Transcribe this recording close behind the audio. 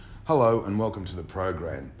Hello and welcome to the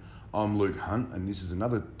program. I'm Luke Hunt and this is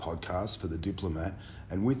another podcast for The Diplomat,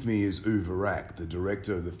 and with me is Uwe Rack, the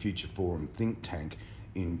director of the Future Forum think tank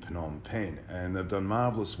in Phnom Penh, and they've done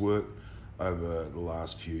marvellous work over the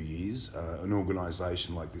last few years. An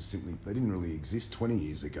organisation like this they didn't really exist 20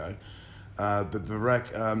 years ago. But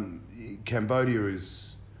Vivek, Cambodia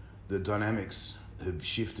the dynamics have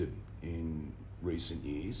shifted in recent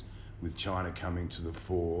years with China coming to the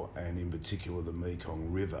fore and in particular the Mekong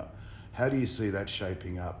River. How do you see that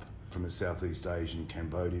shaping up from a Southeast Asian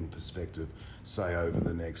Cambodian perspective, say over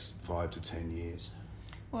the next 5 to 10 years?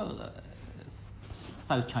 Well,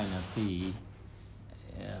 South China Sea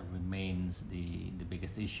remains the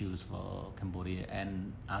biggest issues for Cambodia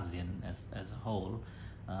and ASEAN as a whole,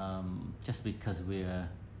 just because we're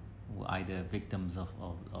either victims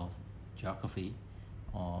of geography,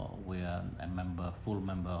 or we're full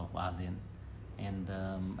member of ASEAN,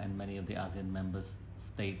 and many of the ASEAN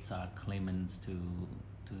states are claimants to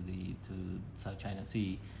South China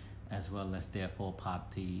Sea, as well as therefore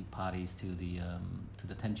parties to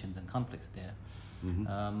the tensions and conflicts there.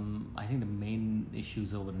 Mm-hmm. I think the main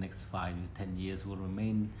issues over the next 5 to 10 years will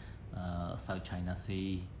remain South China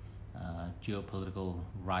Sea, geopolitical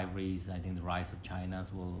rivalries. I think the rise of China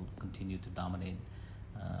will continue to dominate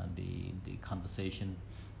the conversation.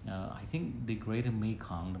 I think the greater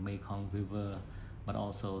Mekong, the Mekong River, but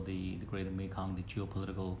also the greater Mekong, the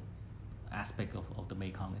geopolitical aspect of the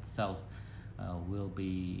Mekong itself will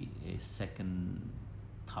be a second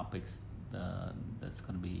topic that's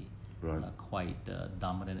going to be Right. quite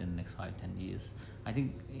dominant in the next 5-10 years. I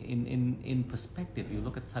think in perspective, you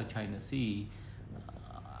look at South China Sea,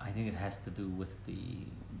 I think it has to do with the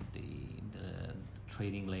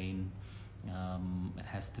trading lane. It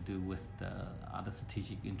has to do with the other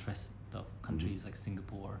strategic interests of countries like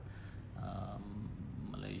Singapore,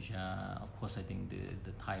 Malaysia. Of course, I think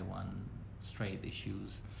the Taiwan Strait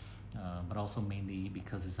issues, but also mainly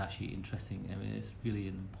because it's actually interesting. I mean, it's really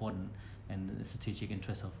important and the strategic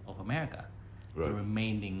interest of America, Right. the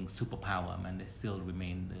remaining superpower. I mean, they still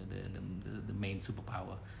remain the main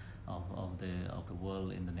superpower of the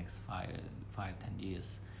world in the next 5-10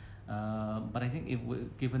 years. But I think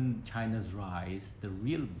given China's rise, the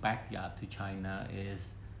real backyard to China is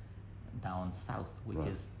down south, which Right.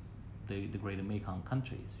 is the greater Mekong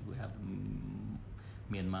countries. We have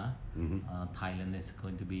Myanmar, Mm-hmm. Thailand is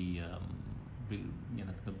going to be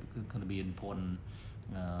going to be important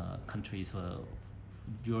countries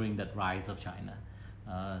during that rise of China.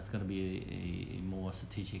 It's going to be a more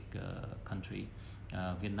strategic country.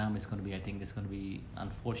 Vietnam is going to be, I think, it's going to be,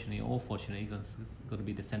 unfortunately or fortunately, going to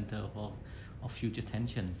be the center of future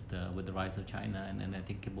tensions with the rise of China, and I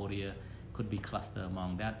think Cambodia could be clustered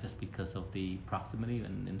among that just because of the proximity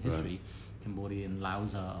and in history. Right. Cambodia and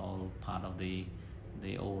Laos are all part of the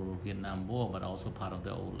old Vietnam War, but also part of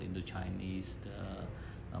the old Indo-Chinese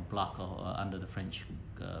bloc under the French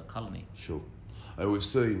colony. Sure.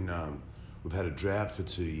 We've had a drought for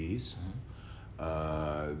 2 years.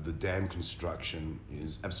 Mm-hmm. The dam construction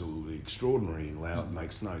is absolutely extraordinary in Laos. It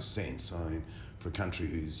makes no sense. I mean, for a country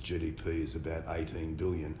whose GDP is about 18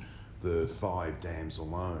 billion, the 5 dams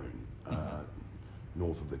alone,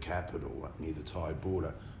 north of the capital, near the Thai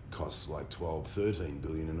border, costs like 12-13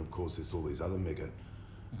 billion, and of course there's all these other mega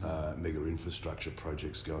infrastructure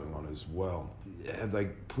projects going on as well. Have they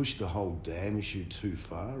pushed the whole dam issue too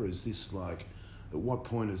far? Is this like, at what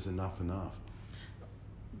point is enough?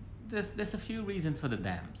 There's a few reasons for the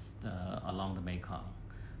dams along the Mekong.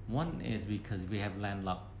 One is because we have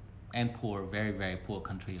landlocked and poor, very, very poor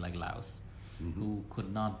country like Laos, who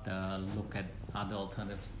could not look at other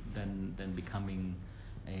alternatives than becoming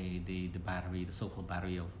the so-called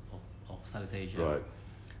battery of South Asia. Right.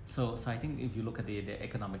 So I think if you look at the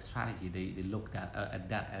economic strategy, they looked at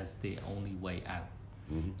that as the only way out.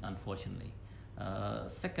 Unfortunately.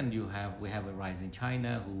 Second, we have a rise in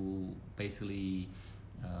China, who basically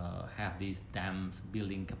have these dams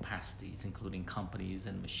building capacities, including companies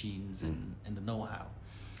and machines and the know-how.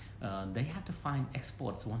 They have to find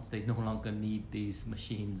exports once they no longer need these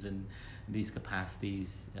machines and these capacities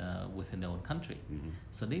within their own country.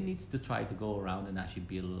 So they need to try to go around and actually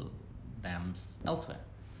build dams elsewhere,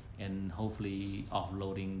 and hopefully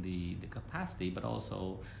offloading the capacity, but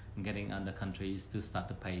also getting other countries to start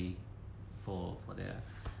to pay for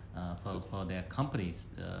their companies,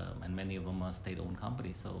 and many of them are state-owned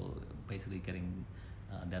companies. So basically getting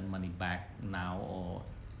that money back now or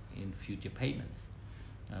in future payments.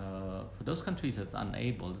 For those countries that's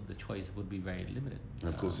unable, the choice would be very limited. And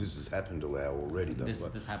of course, this has happened to Laos already.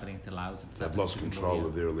 This happening to Laos. They've lost control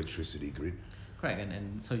of their electricity grid. Correct,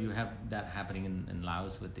 and so you have that happening in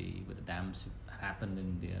Laos with the dams, happened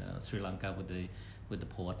in the, Sri Lanka with the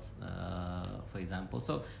ports, for example.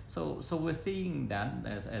 So we're seeing that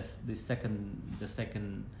as the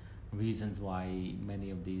second reasons why many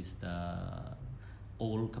of these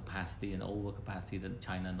old capacity and overcapacity that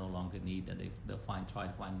China no longer need, that they try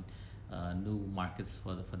to find new markets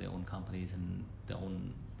for their own companies and their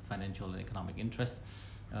own financial and economic interests.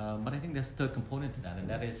 But I think there's a third component to that, and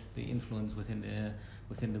that is the influence within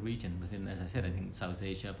the region. Within, as I said, I think South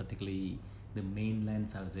Asia, particularly the mainland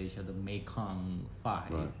South Asia, the Mekong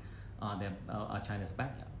Five, right, are China's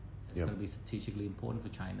backyard. It's going to be strategically important for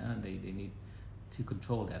China, and they need to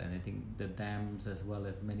control that. And I think the dams, as well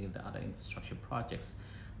as many of the other infrastructure projects,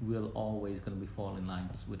 will always going to be fall in line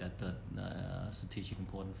with that third strategic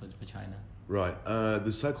importance for China. Right.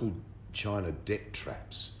 The so-called China debt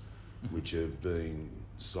traps, which have been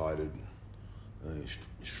cited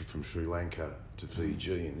from Sri Lanka to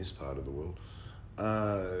Fiji in this part of the world.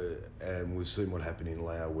 And we've seen what happened in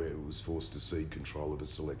Laos, where it was forced to cede control of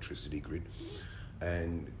its electricity grid.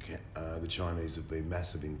 And the Chinese have been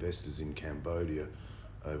massive investors in Cambodia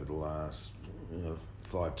over the last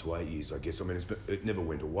 5 to 8 years, I guess. I mean, it never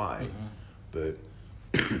went away, but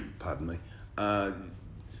pardon me.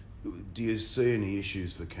 Do you see any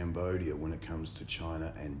issues for Cambodia when it comes to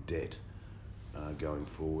China and debt going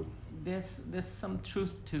forward? There's some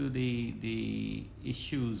truth to the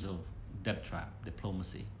issues of debt trap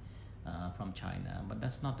diplomacy from China, but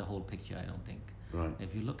that's not the whole picture, I don't think. Right.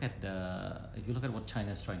 If you look at what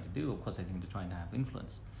China is trying to do, of course, I think they're trying to have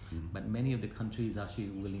influence. But many of the countries are actually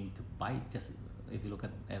willing to bite. Just if you look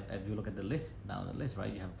at the list now,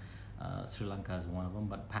 right, you have Sri Lanka is one of them,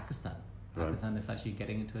 but Pakistan. Right. Pakistan is actually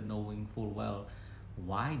getting into it, knowing full well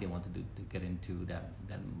why they want to get into that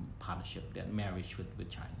partnership, that marriage with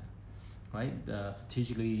China, right?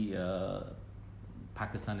 Strategically,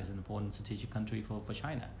 Pakistan is an important strategic country for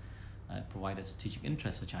China. It provides a strategic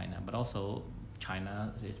interest for China, but also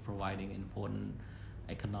China is providing important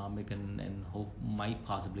economic and hope might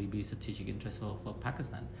possibly be strategic interest for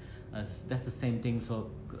Pakistan. That's the same thing for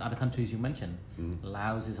other countries you mentioned.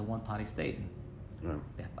 Laos is a one-party state. Right.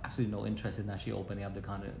 They have absolutely no interest in actually opening up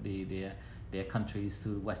their countries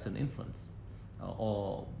to Western influence,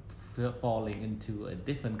 or falling into a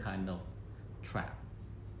different kind of trap,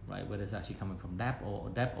 right? Whether it's actually coming from debt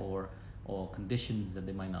or conditions that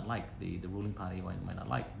they might not like, the ruling party might not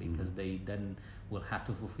like, because they then will have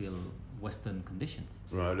to fulfill Western conditions.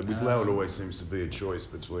 Right. With Laos, it always seems to be a choice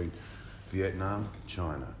between Vietnam,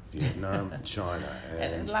 China, China,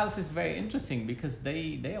 and Laos is very interesting because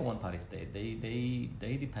they are one party state.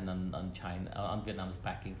 They depend on China, on Vietnam's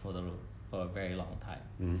backing for a very long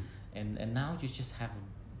time. And now you just have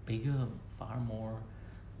a bigger,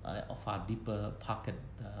 far deeper pocket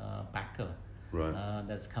backer, right,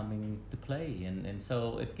 that's coming to play, and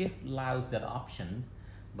so it gives Laos that option.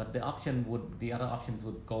 But the other options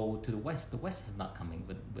would go to the West. The West is not coming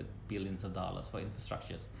with billions of dollars for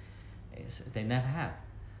infrastructures. They never have.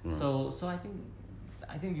 So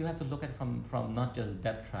I think you have to look at it from not just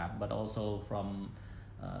debt trap, but also from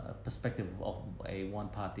perspective of a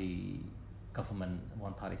one-party government,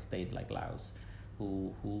 one-party state like Laos,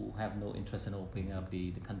 who have no interest in opening up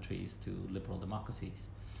the countries to liberal democracies.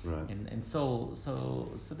 Right. And so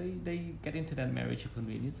they get into that marriage of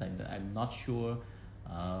convenience. I'm not sure.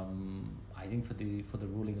 I think for the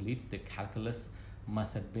ruling elites, the calculus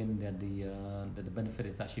must have been that the benefit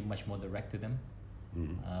is actually much more direct to them,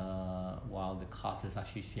 while the cost is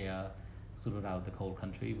actually shared throughout the whole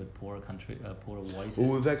country with poorer voices.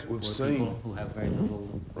 Well, we've seen people who have very little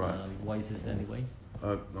voices anyway.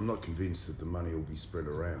 I'm not convinced that the money will be spread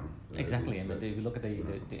around. Exactly, and if you look at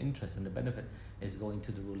the interest and the benefit is going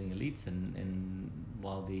to the ruling elites, and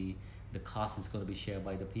while the cost is going to be shared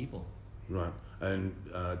by the people. Right, and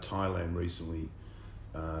Thailand recently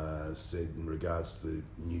said in regards to the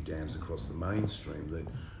new dams across the mainstream that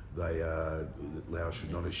that Laos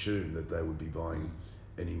should not assume that they would be buying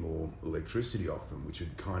any more electricity off them, which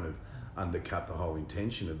would kind of undercut the whole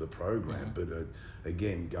intention of the program. But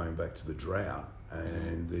again, going back to the drought,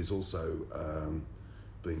 and there's also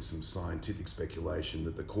been some scientific speculation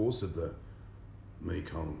that the course of the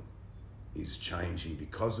Mekong is changing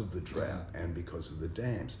because of the drought and because of the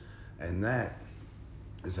dams, and that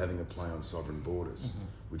is having a play on sovereign borders,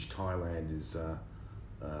 which Thailand is,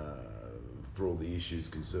 for all the issues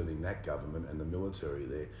concerning that government and the military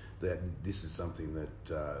there, that this is something that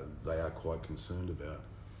they are quite concerned about.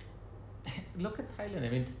 Look at Thailand. I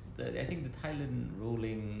mean, I think the Thailand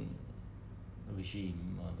ruling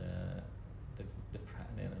regime, or the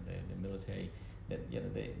military, that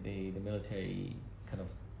the military kind of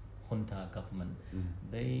junta government,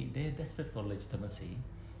 they're desperate for legitimacy.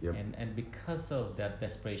 Yep. And because of that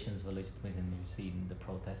desperation for legitimacy, and you've seen the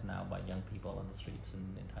protests now by young people on the streets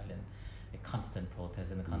in Thailand, a constant protest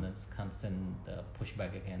and a constant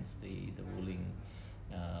pushback against the ruling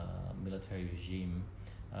military regime.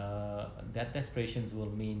 That desperation will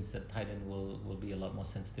means that Thailand will be a lot more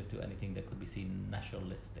sensitive to anything that could be seen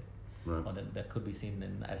nationalistic, Right. or that could be seen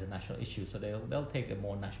as a national issue. So they'll take a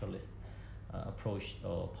more nationalist approach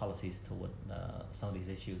or policies toward some of these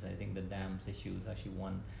issues. I think the dams issue is actually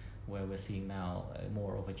one where we're seeing now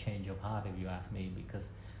more of a change of heart, if you ask me, because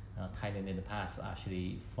Thailand in the past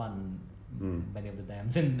actually fund many of the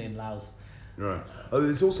dams in Laos. Right.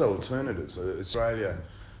 There's also alternatives. Australia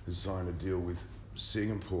has signed a deal with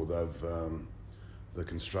Singapore. They're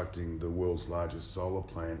constructing the world's largest solar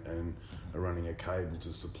plant and are running a cable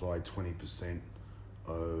to supply 20%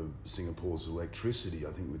 of Singapore's electricity,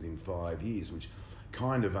 I think, within 5 years, which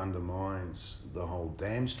kind of undermines the whole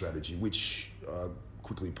dam strategy, which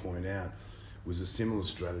quickly point out was a similar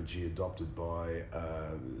strategy adopted by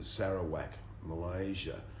Sarawak,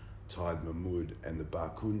 Malaysia, Tide Mahmud and the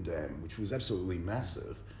Barkun Dam, which was absolutely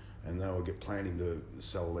massive, and they were planning to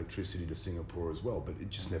sell electricity to Singapore as well, but it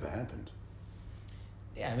just never happened.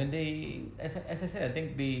 Yeah, I mean, as I said, I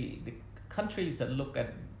think the countries that look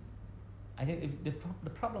at, I think the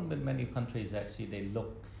problem with many countries actually, they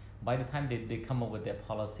look, by the time they come up with their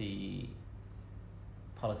policies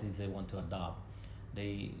they want to adopt,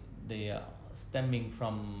 they are stemming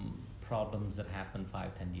from problems that happened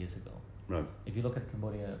 5-10 years ago. Right. If you look at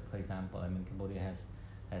Cambodia, for example, I mean, Cambodia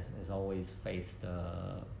has always faced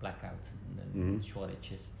blackouts and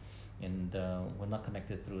shortages, and we're not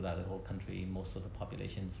connected through that the whole country. Most of the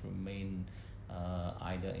populations remain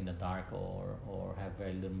either in the dark or have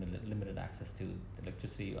very limited access to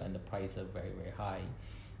electricity, and the prices are very very high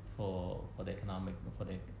for the economic,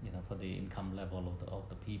 for the income level of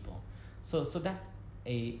the people. So that's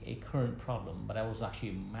a current problem, but that was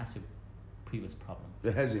actually a massive previous problem.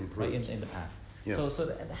 It has improved. Right, in the past. Yeah. So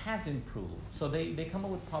that has improved. So they come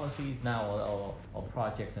up with policies now or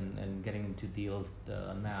projects and getting into deals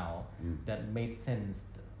now that made sense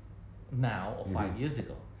now or 5 years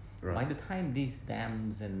ago. Right. By the time these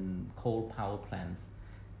dams and coal power plants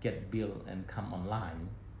get built and come online,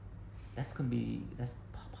 that's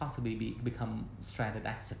possibly become stranded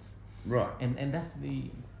assets. Right. And that's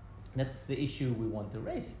the issue we want to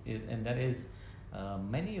raise, and that is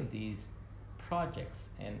many of these projects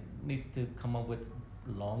and needs to come up with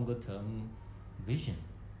longer term vision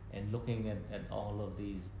and looking at all of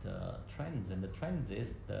these trends, and the trends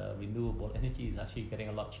is the renewable energy is actually getting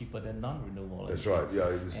a lot cheaper than non-renewable energy. That's right.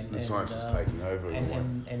 Yeah, the science is taking over.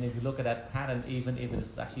 And if you look at that pattern, even if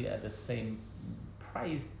it's actually at the same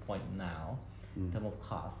price point now in terms of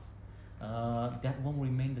cost, that won't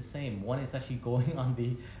remain the same. One is actually going on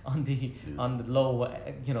the lower,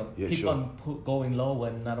 going lower,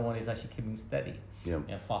 and another one is actually keeping steady. Yeah.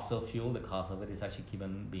 And fossil fuel, the cost of it is actually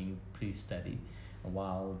keeping being pretty steady,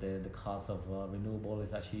 while the cost of renewable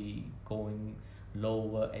is actually going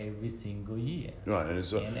lower every single year. Right,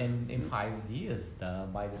 and in 5 years,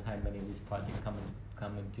 by the time many of these projects come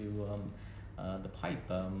into the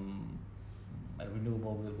pipe,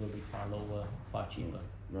 renewable will be far lower, far cheaper.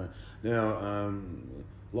 Right. Now,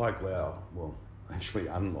 like Laos, well, actually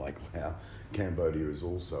unlike Laos, Cambodia is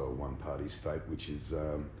also a one-party state, which is,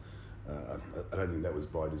 I don't think that was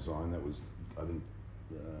by design. That was, I think,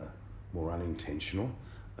 more unintentional.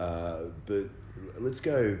 But let's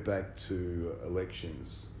go back to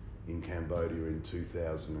elections in Cambodia in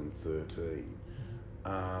 2013.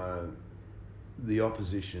 The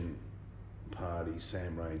opposition party,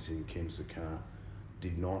 Sam Rainsy and Kem Sokha,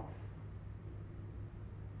 did not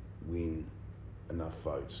win enough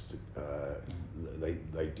votes. They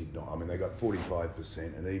did not. I mean, they got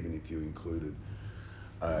 45%, and even if you included,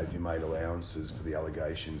 if you made allowances for the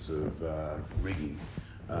allegations of rigging,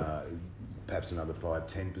 perhaps another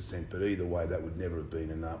 5-10%. But either way, that would never have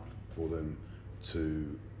been enough for them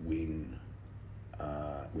to win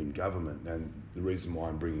government. And the reason why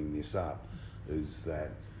I'm bringing this up is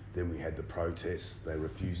that then we had the protests. They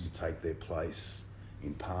refused to take their place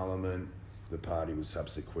in Parliament. The party was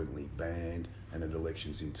subsequently banned, and at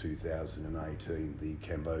elections in 2018, the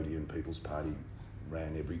Cambodian People's Party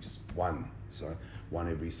won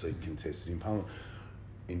every seat contested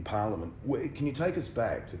in Parliament. Can you take us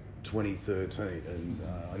back to 2013? And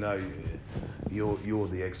I know you're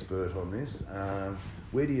the expert on this.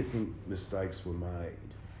 Where do you think mistakes were made?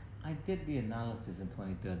 I did the analysis in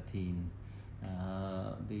 2013.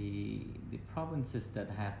 The provinces that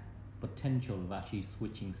have potential of actually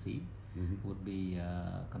switching seat would be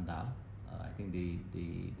Kandal, I think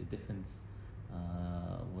the difference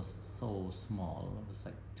was so small. It was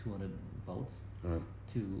like 200 votes Right.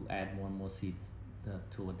 to add more seats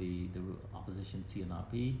toward the opposition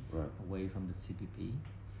CNRP Right. away from the CPP.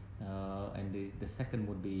 And the second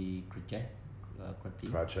would be Krajcek.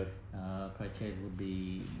 Krajcek would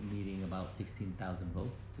be needing about 16,000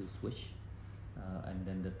 votes to switch. And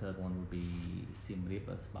then the third one would be Siem Reap,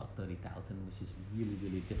 it's about 30,000, which is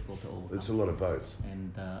really difficult to overcome. It's a lot of votes.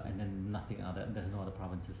 And then nothing other. There's no other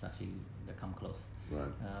provinces actually that come close.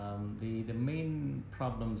 Right. The main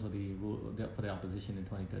problems of for the opposition in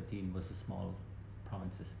 2013 was the small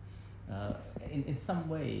provinces. In some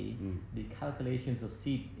way, the calculations of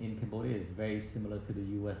seat in Cambodia is very similar to the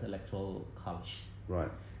U.S. electoral college.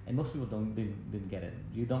 Right. And most people didn't get it.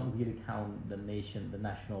 You don't really count the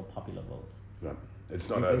national popular votes. Right. It's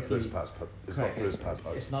not a first past. It's not first past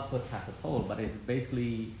votes. It's not first past a poll, but it's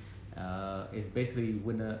basically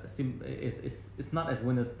winner. It's not as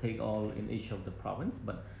winners take all in each of the province,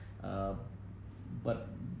 but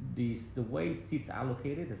the way seats are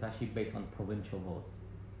allocated is actually based on provincial votes,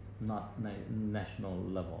 not national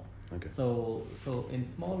level. Okay. So in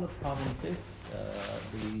smaller provinces,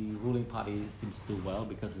 the ruling party seems to do well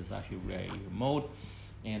because it's actually very remote,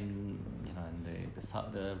 and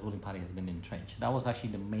the ruling party has been entrenched. That was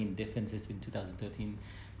actually the main differences in 2013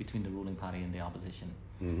 between the ruling party and the opposition.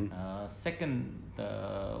 Second,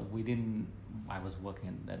 I was working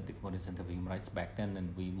at the Cambodia Center for Human Rights back then,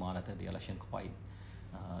 and we monitored the election quite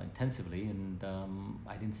intensively, and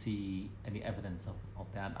I didn't see any evidence of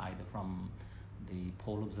that either from the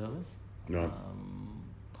poll observers,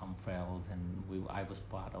 Pumfrels, and I was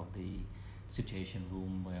part of the situation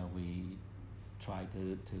room where we try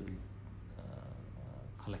to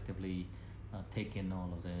collectively take in all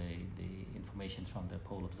of the information from the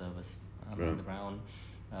poll observers on the ground.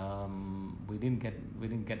 We didn't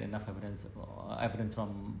get enough evidence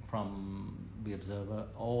from the observer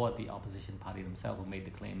or the opposition party themselves who made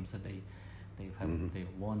the claims that they've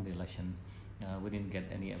won the election. We didn't get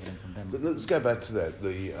any evidence from them. But let's go back to that.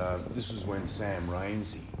 This was when Sam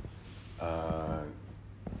Rainsy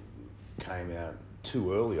came out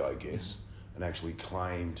too early, I guess, and actually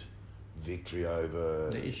claimed victory over...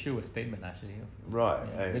 They issued a statement, actually. Right,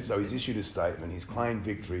 and so he's issued a statement. He's claimed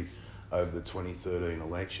victory over the 2013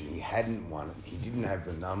 election. He hadn't won it. He didn't have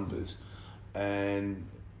the numbers. And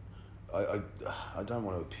I don't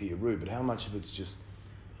want to appear rude, but how much of it's just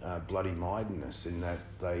bloody mindedness in that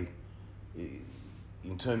he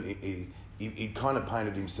kind of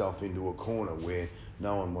painted himself into a corner where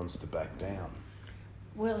no one wants to back down.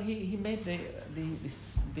 Well, he made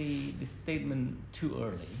the statement too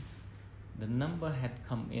early. The number had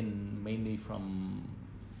come in mainly from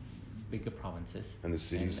bigger provinces and the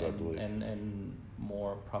cities, I believe, and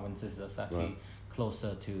more provinces that's actually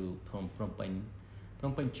closer to Phnom Penh.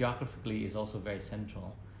 Phnom Penh geographically is also very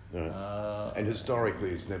central. And historically,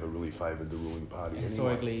 it's never really favoured the ruling party.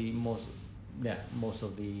 Historically, anyway. Most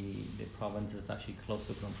of the provinces actually close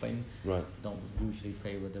to Phnom Penh don't usually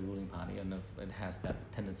favour the ruling party, and it has that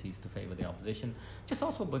tendencies to favour the opposition. Just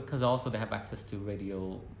also because they have access to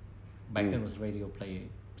radio. Back then was radio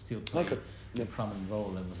still played a prominent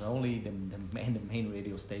role. It was only the main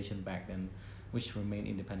radio station back then which remained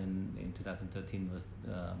independent in 2013 was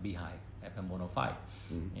Beehive FM 105.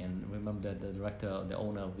 And remember that the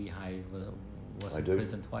owner of Beehive was in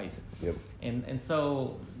prison twice. Yep. And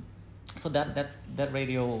so that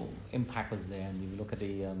radio impact was there. And if you look at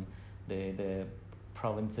the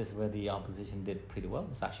provinces where the opposition did pretty well,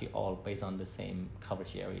 it's actually all based on the same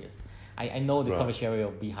coverage areas. I know the coverage area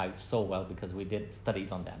of Beehive so well because we did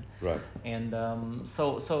studies on that. Right. And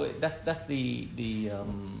so that's the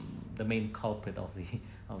main culprit of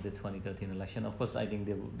the 2013 election. Of course, I think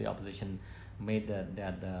the opposition made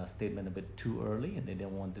that statement a bit too early, and they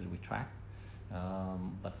didn't want to retract.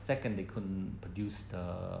 But second, they couldn't produce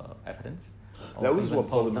the evidence. That was what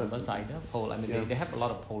poll numbers either. They have a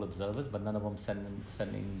lot of poll observers, but none of them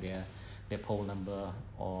sending their poll number,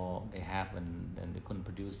 or they have and they couldn't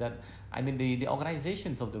produce that. I mean, the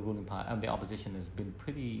organizations of the ruling party and the opposition has been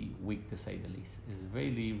pretty weak, to say the least. It's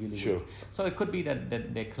really weak. So it could be that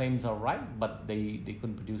their claims are right, but they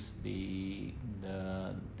couldn't produce the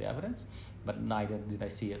evidence. But neither did I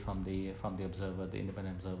see it from the observer, the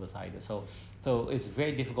independent observers either. So it's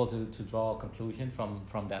very difficult to draw a conclusion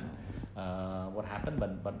from that what happened.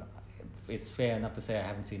 But it's fair enough to say I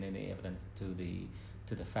haven't seen any evidence to the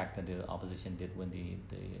fact that the opposition did win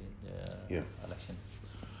the election.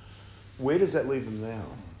 Where does that leave them now?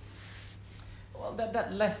 Well,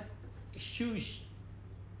 that left huge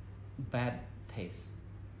bad taste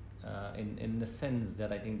in the sense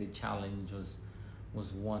that I think the challenge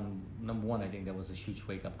was number one. I think there was a huge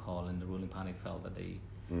wake-up call, and the ruling party felt that they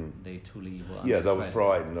truly were under Yeah, they were threat.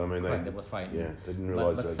 frightened. I mean, Correct, they were frightened. Yeah, they didn't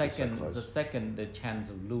realise But they'd be so second, close. the chance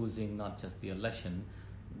of losing not just the election,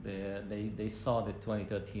 they saw the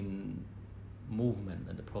 2013 movement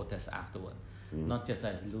and the protests afterward, not just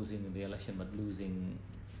as losing the election, but losing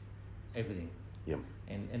everything. Yep.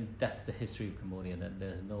 And that's the history of Cambodia, that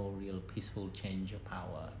there's no real peaceful change of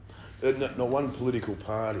power. Not one political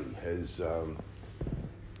party has, and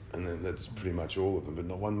then that's pretty much all of them, but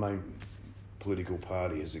not one main political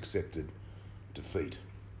party has accepted defeat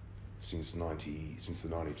since the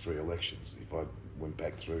 93 elections. If I went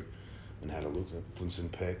back through and had a look at Fun Sin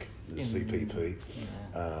Pek, the CPP,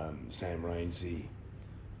 Sam Rainsy,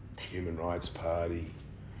 Human Rights Party,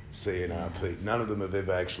 CNRP, none of them have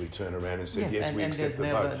ever actually turned around and said, yes, we accept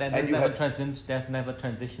the vote. There's never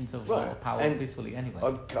transitions of power peacefully anyway.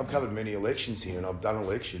 I've covered many elections here, and I've done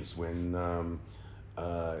elections when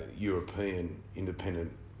European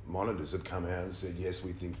independent monitors have come out and said, yes,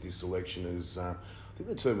 we think this election is, I think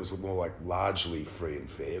the term was more like largely free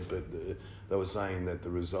and fair, but they were saying that the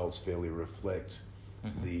results fairly reflect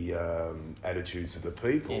the attitudes of the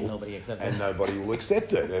people, and nobody will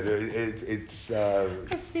accept it. And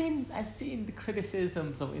I've seen the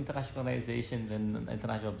criticisms of international organizations and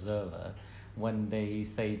international observer when they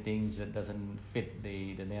say things that doesn't fit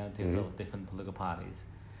the narratives of different political parties,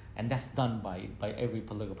 and that's done by every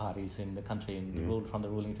political parties in the country, and from the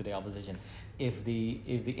ruling to the opposition. If the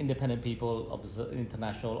independent people,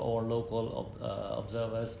 international or local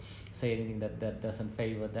observers, say anything that doesn't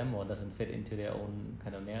favor them or doesn't fit into their own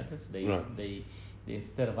kind of narratives, they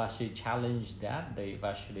instead of actually challenge that, they've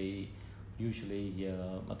actually usually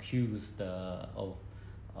accused of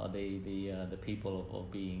the people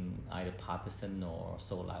of being either partisan or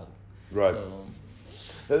so loud. Right. So,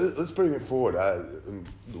 let's bring it forward.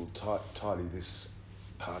 We'll tidy this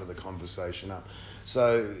part of the conversation up.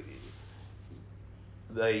 So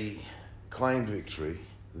they claimed victory.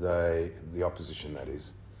 The opposition, that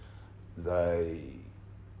is. They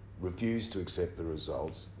refused to accept the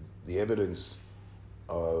results. The evidence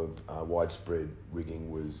of widespread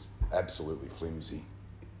rigging was absolutely flimsy.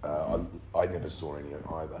 I never saw any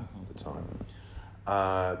either at the time.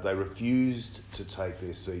 They refused to take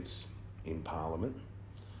their seats in Parliament,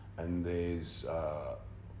 and there's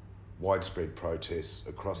widespread protests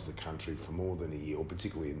across the country for more than a year, or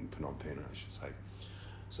particularly in Phnom Penh, I should say.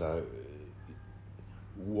 So,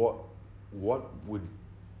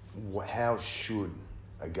 how should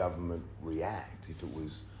a government react if it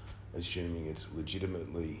was assuming it's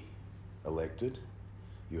legitimately elected?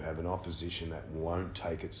 You have an opposition that won't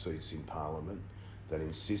take its seats in Parliament, that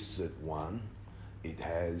insists it won. It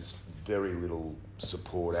has very little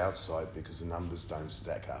support outside because the numbers don't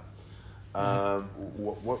stack up. I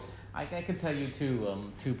can tell you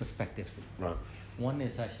two perspectives. Right. One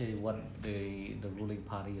is actually what the ruling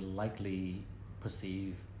party likely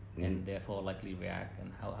perceive and therefore likely react,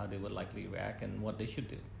 and how they would likely react, and what they should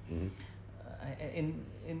do.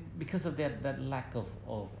 Because of that lack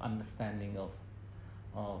of understanding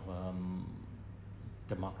of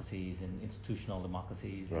democracies and institutional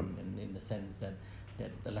democracies, and in the sense that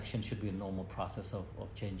election should be a normal process of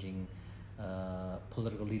changing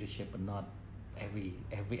political leadership, but not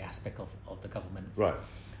every aspect of the government. Right.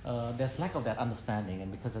 There's lack of that understanding,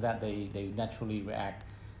 and because of that, they naturally react.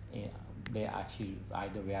 They actually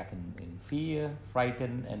either react in fear,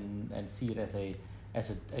 frightened, and see it as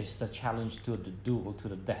a challenge to the duel to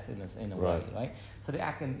the death in a way, right? So they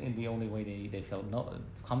act in the only way they felt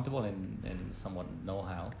comfortable and somewhat know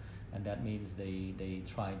how, and that means they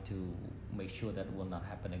try to make sure that will not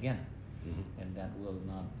happen again, and that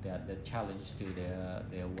the challenge to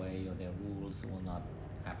their way or their rules will not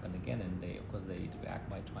happen again, and they react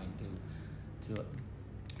by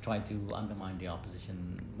trying to undermine the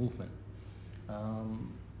opposition movement.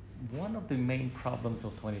 One of the main problems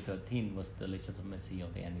of 2013 was the legitimacy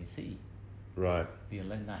of the NEC. Right. The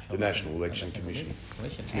National Election Commission.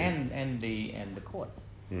 And the courts.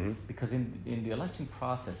 Because in the election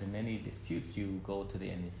process, in any disputes, you go to the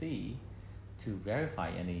NEC to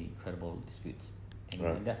verify any credible disputes,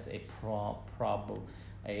 and that's a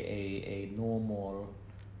normal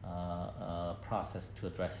process to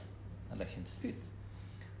address election disputes.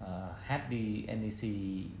 Had the NEC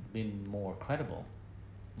been more credible,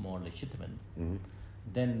 more legitimate,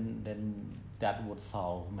 then that would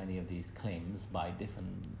solve many of these claims by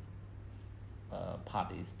different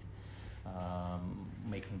parties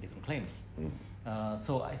making different claims.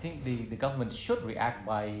 So I think the government should react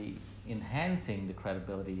by enhancing the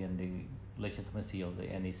credibility and the legitimacy of the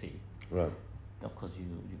NEC. Right. of course,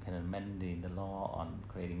 you can amend the law on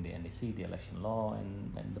creating the NEC, the election law,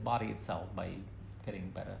 and the body itself by getting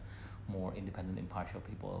better, more independent, impartial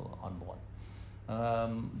people on board.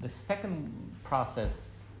 The second process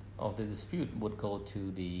of the dispute would go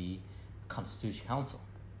to the Constitution Council.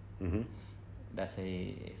 Mm-hmm. That's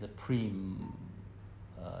a supreme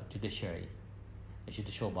judiciary, a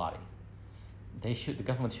judicial body. The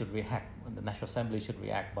government should react. The National Assembly should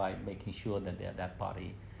react by making sure that that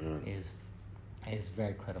body is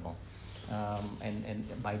very credible,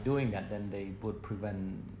 and by doing that, then they would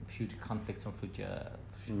prevent future conflicts from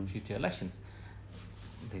future elections.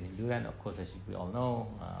 They didn't do that. Of course, as we all know,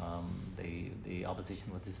 the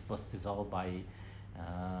opposition was dissolved by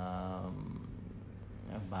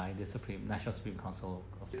the National Supreme Council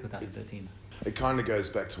of 2013. It kind of goes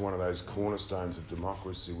back to one of those cornerstones of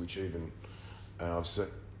democracy, which even I've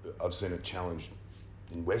seen it challenged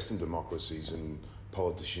in Western democracies and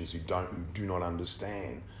politicians who do not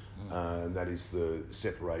understand. That is the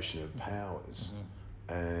separation of powers.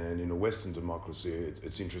 And in a Western democracy,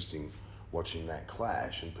 it's interesting watching that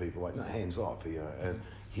clash, and people are like, no, hands off, you know. And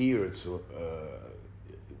here it's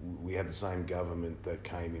we have the same government that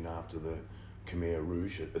came in after the Khmer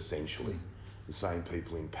Rouge, essentially. The same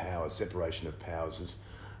people in power. Separation of powers is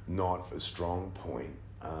not a strong point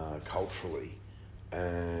culturally,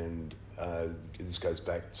 and this goes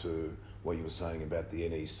back to what you were saying about the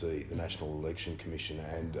NEC, the National Election Commission,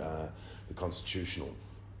 and the constitutional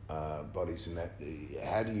bodies. In that,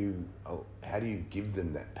 how do you give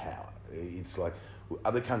them that power? It's like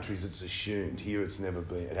other countries, it's assumed. Here, it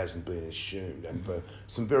hasn't been assumed, and for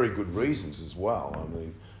some very good reasons as well. I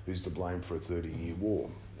mean, who's to blame for a 30-year war?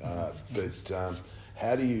 But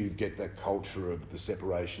how do you get that culture of the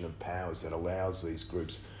separation of powers that allows these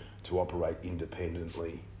groups to operate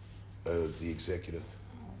independently of the executive?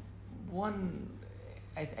 One,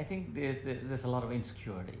 I think there's a lot of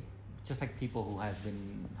insecurity. Just like people who have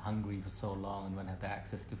been hungry for so long and when they have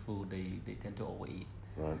access to food, they tend to overeat.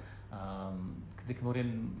 Right. The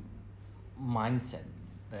Cambodian mindset,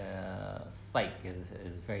 psyche is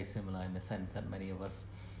very similar in the sense that many of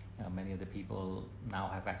the people now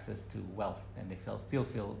have access to wealth, and they still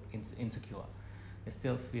feel insecure. They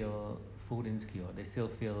still feel food insecure. They still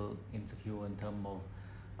feel insecure in terms of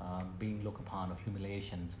being looked upon, of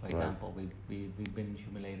humiliations. For example, we've been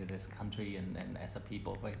humiliated as a country and as a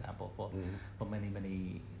people, for example, for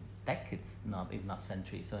many decades, if not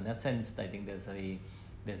centuries. So in that sense, I think there's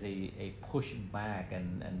a push back,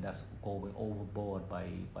 and that's going overboard by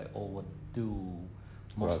overdo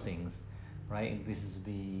most things, right? And this is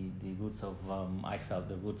the roots of I felt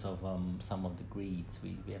the roots of some of the greeds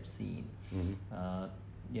we have seen.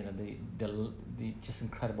 You know, the just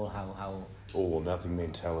incredible how all or nothing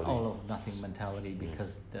mentality. All or nothing mentality,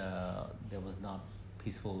 because there was not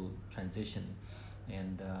peaceful transition,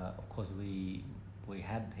 and of course we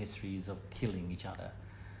had histories of killing each other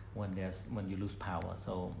when you lose power.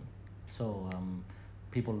 So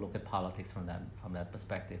people look at politics from that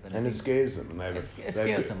perspective, and it scares them. It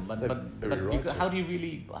scares them. But how do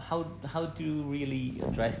you really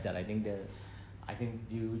address that? I think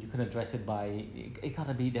you can address it by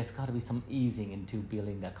there's gotta be some easing into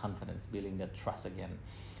building that confidence, building that trust again,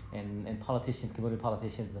 and Cambodian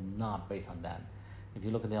politicians are not based on that. If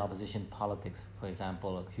you look at the opposition politics, for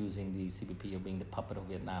example, accusing the CPP of being the puppet of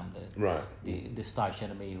Vietnam, the starch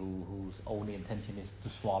enemy whose only intention is to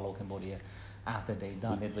swallow Cambodia after they've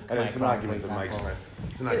done it with Khmer. And it's an argument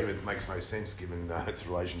that makes no sense given its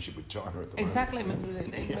relationship with China at the moment. Exactly,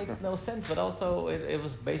 it makes no sense. But also, it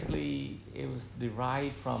was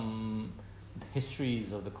derived from the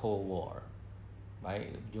histories of the Cold War,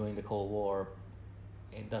 right? During the Cold War,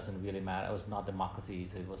 it doesn't really matter. It was not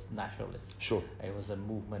democracies. It was nationalists. Sure. It was a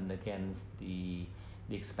movement against the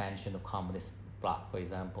expansion of communist bloc, for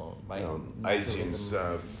example, right? ASEAN's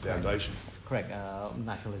foundation. Correct.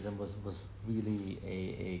 Nationalism was really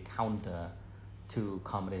a counter to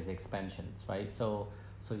communist expansions, right? So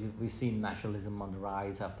we've seen nationalism on the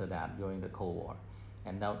rise after that during the Cold War,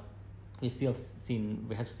 and now we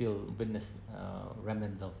have still witnessed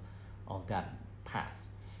remnants of that past.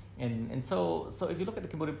 And so if you look at the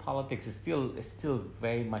Cambodian politics, it's still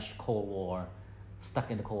very much Cold War,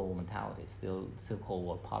 stuck in the Cold War mentality, still Cold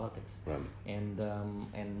War politics. Right. And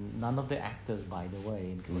none of the actors, by the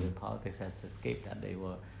way, in Cambodian politics has escaped that. They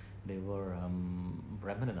were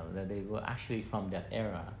remnant of that. They were actually from that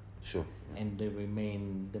era. Sure. And they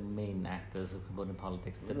remain the main actors of Cambodian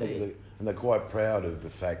politics today. And they're quite proud of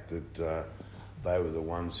the fact that they were the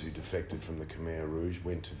ones who defected from the Khmer Rouge,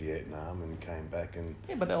 went to Vietnam and came back and...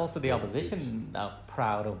 Yeah, but also the opposition are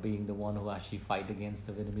proud of being the one who actually fight against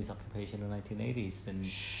the Vietnamese occupation in the 1980s.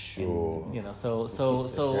 Sure. And, you know,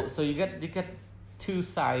 so you get two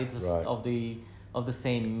sides Right. of the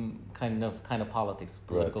same kind of politics,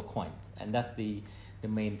 political Right. coin. And that's the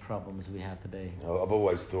main problems we have today. I've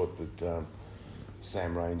always thought that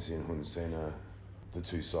Sam Rainsy and Hun Sen are the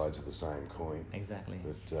two sides of the same coin. Exactly.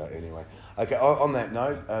 But anyway, okay. On that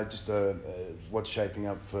note, just what's shaping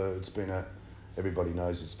up for? Everybody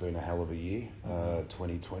knows it's been a hell of a year.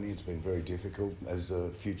 2020. It's been very difficult. As a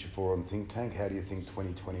Future Forum think tank, how do you think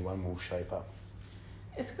 2021 will shape up?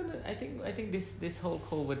 It's gonna. I think this whole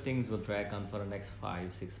COVID things will drag on for the next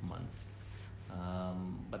 5-6 months.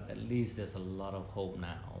 But at least there's a lot of hope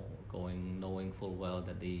now, knowing full well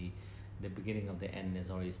that the beginning of the end is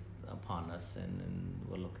always upon us, and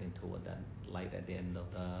we're looking toward that light at the end of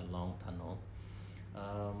the long tunnel.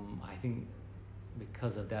 I think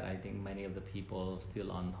because of that, I think many of the people still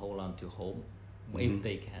hold on to hope if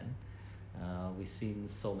they can. We've seen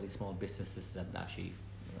so many small businesses that actually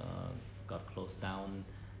got closed down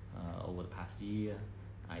over the past year.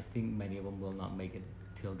 I think many of them will not make it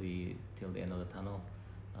till the end of the tunnel.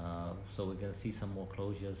 So we're going to see some more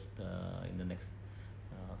closures in the next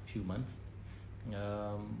few months.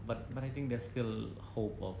 But I think there's still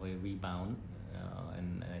hope of a rebound,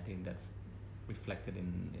 and I think that's reflected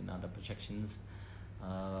in other projections.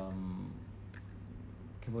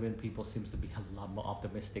 Cambodian people seems to be a lot more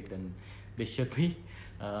optimistic than they should be.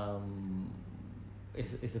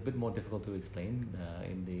 It's a bit more difficult to explain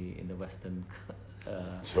in the Western.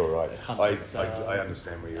 It's all right. Context. I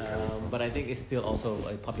understand where you're coming from. But I think it's still also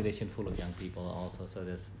a population full of young people also. So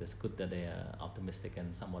there's good that they are optimistic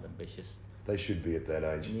and somewhat ambitious. They should be at that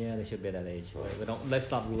age. Yeah, they should be at that age. Right? Let's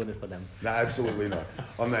not ruin it for them. No, absolutely not.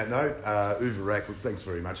 On that note, Uwe Rack, thanks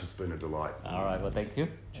very much. It's been a delight. All right. Well, thank you.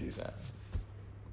 Cheers.